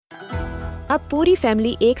अब पूरी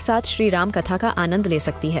फैमिली एक साथ श्री राम कथा का आनंद ले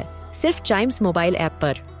सकती है सिर्फ चाइम्स मोबाइल ऐप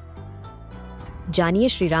पर। जानिए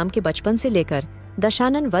श्री राम के बचपन से लेकर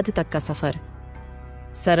दशानन वध तक का सफर।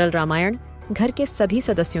 सरल रामायण घर के सभी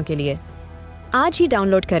सदस्यों के लिए। आज ही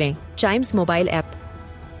डाउनलोड करें चाइम्स मोबाइल ऐप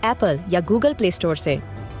एप्पल या गूगल प्ले स्टोर से।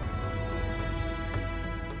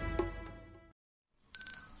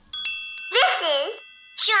 This is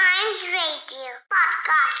Chimes Radio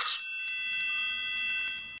Podcast.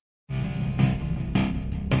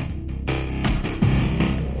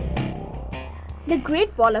 The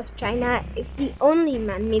Great Wall of China is the only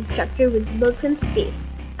man-made structure visible from space.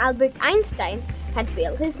 Albert Einstein had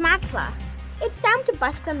failed his math class. It's time to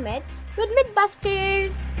bust some myths with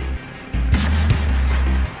Mythbusters!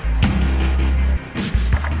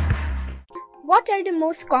 What are the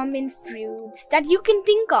most common fruits that you can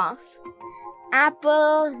think of?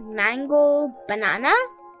 Apple, mango, banana?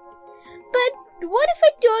 But what if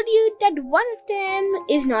I told you that one of them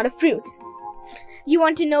is not a fruit? You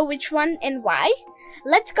want to know which one and why?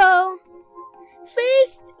 Let's go!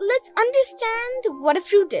 First, let's understand what a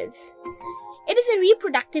fruit is. It is a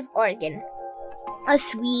reproductive organ, a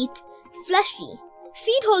sweet, fleshy,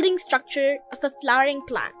 seed-holding structure of a flowering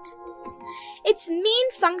plant. Its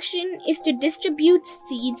main function is to distribute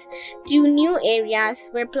seeds to new areas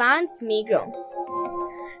where plants may grow.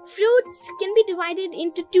 Fruits can be divided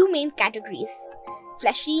into two main categories,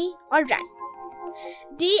 fleshy or dry.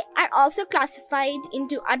 They are also classified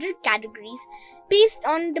into other categories based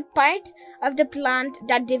on the part of the plant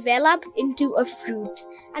that develops into a fruit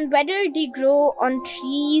and whether they grow on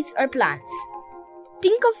trees or plants.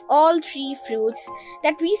 Think of all three fruits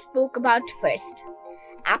that we spoke about first: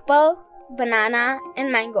 apple, banana,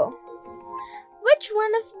 and mango. Which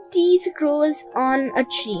one of these grows on a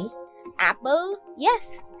tree? Apple?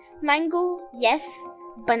 Yes. Mango? Yes.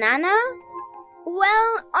 Banana? Well,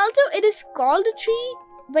 although it is called a tree,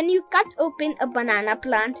 when you cut open a banana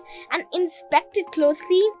plant and inspect it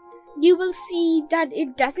closely, you will see that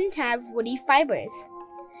it doesn't have woody fibers.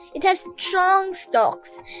 It has strong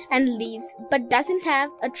stalks and leaves but doesn't have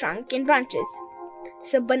a trunk and branches.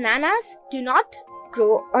 So bananas do not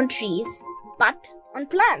grow on trees but on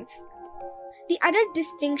plants. The other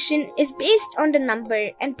distinction is based on the number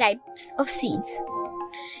and types of seeds.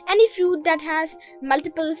 Any fruit that has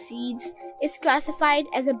multiple seeds is classified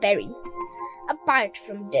as a berry. Apart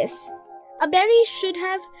from this, a berry should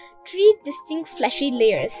have three distinct fleshy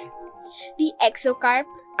layers: the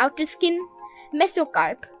exocarp, outer skin,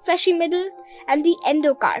 mesocarp, fleshy middle, and the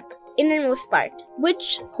endocarp, innermost part,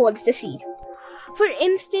 which holds the seed. For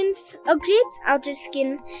instance, a grape's outer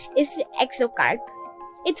skin is the exocarp,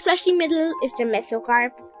 its fleshy middle is the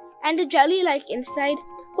mesocarp, and the jelly-like inside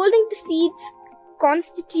holding the seeds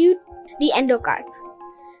constitute the endocarp.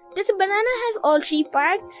 Does a banana have all three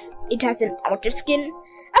parts? It has an outer skin,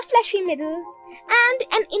 a fleshy middle, and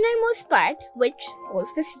an innermost part which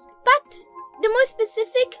holds the seed. But the more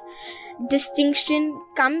specific distinction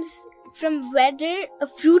comes from whether a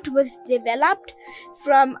fruit was developed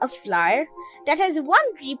from a flower that has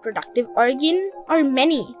one reproductive organ or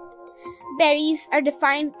many. Berries are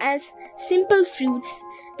defined as simple fruits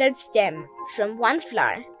that stem from one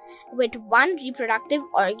flower with one reproductive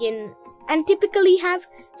organ and typically have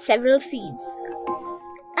several seeds.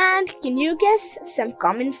 And can you guess some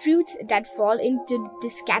common fruits that fall into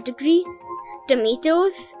this category?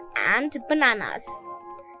 Tomatoes and bananas.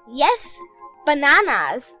 Yes,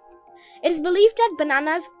 bananas! It is believed that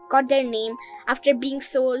bananas got their name after being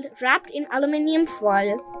sold wrapped in aluminum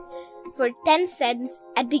foil for 10 cents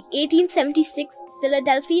at the 1876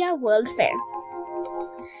 Philadelphia World Fair.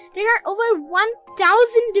 There are over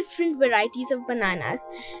 1,000 different varieties of bananas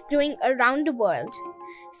growing around the world,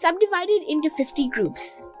 subdivided into 50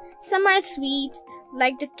 groups. Some are sweet,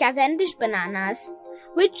 like the Cavendish bananas,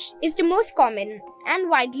 which is the most common and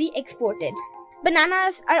widely exported.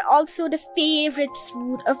 Bananas are also the favorite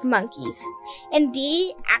food of monkeys, and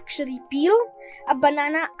they actually peel a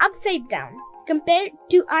banana upside down compared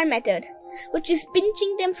to our method, which is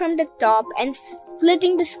pinching them from the top and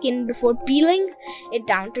splitting the skin before peeling it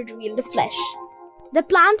down to reveal the flesh. The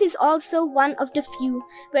plant is also one of the few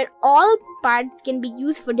where all parts can be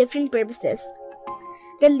used for different purposes.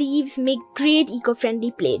 The leaves make great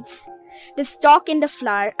eco-friendly plates. The stalk and the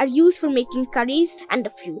flower are used for making curries, and the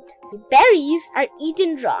fruit. The berries are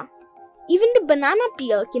eaten raw. Even the banana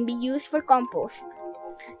peel can be used for compost.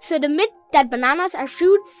 So the myth that bananas are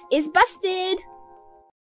fruits is busted!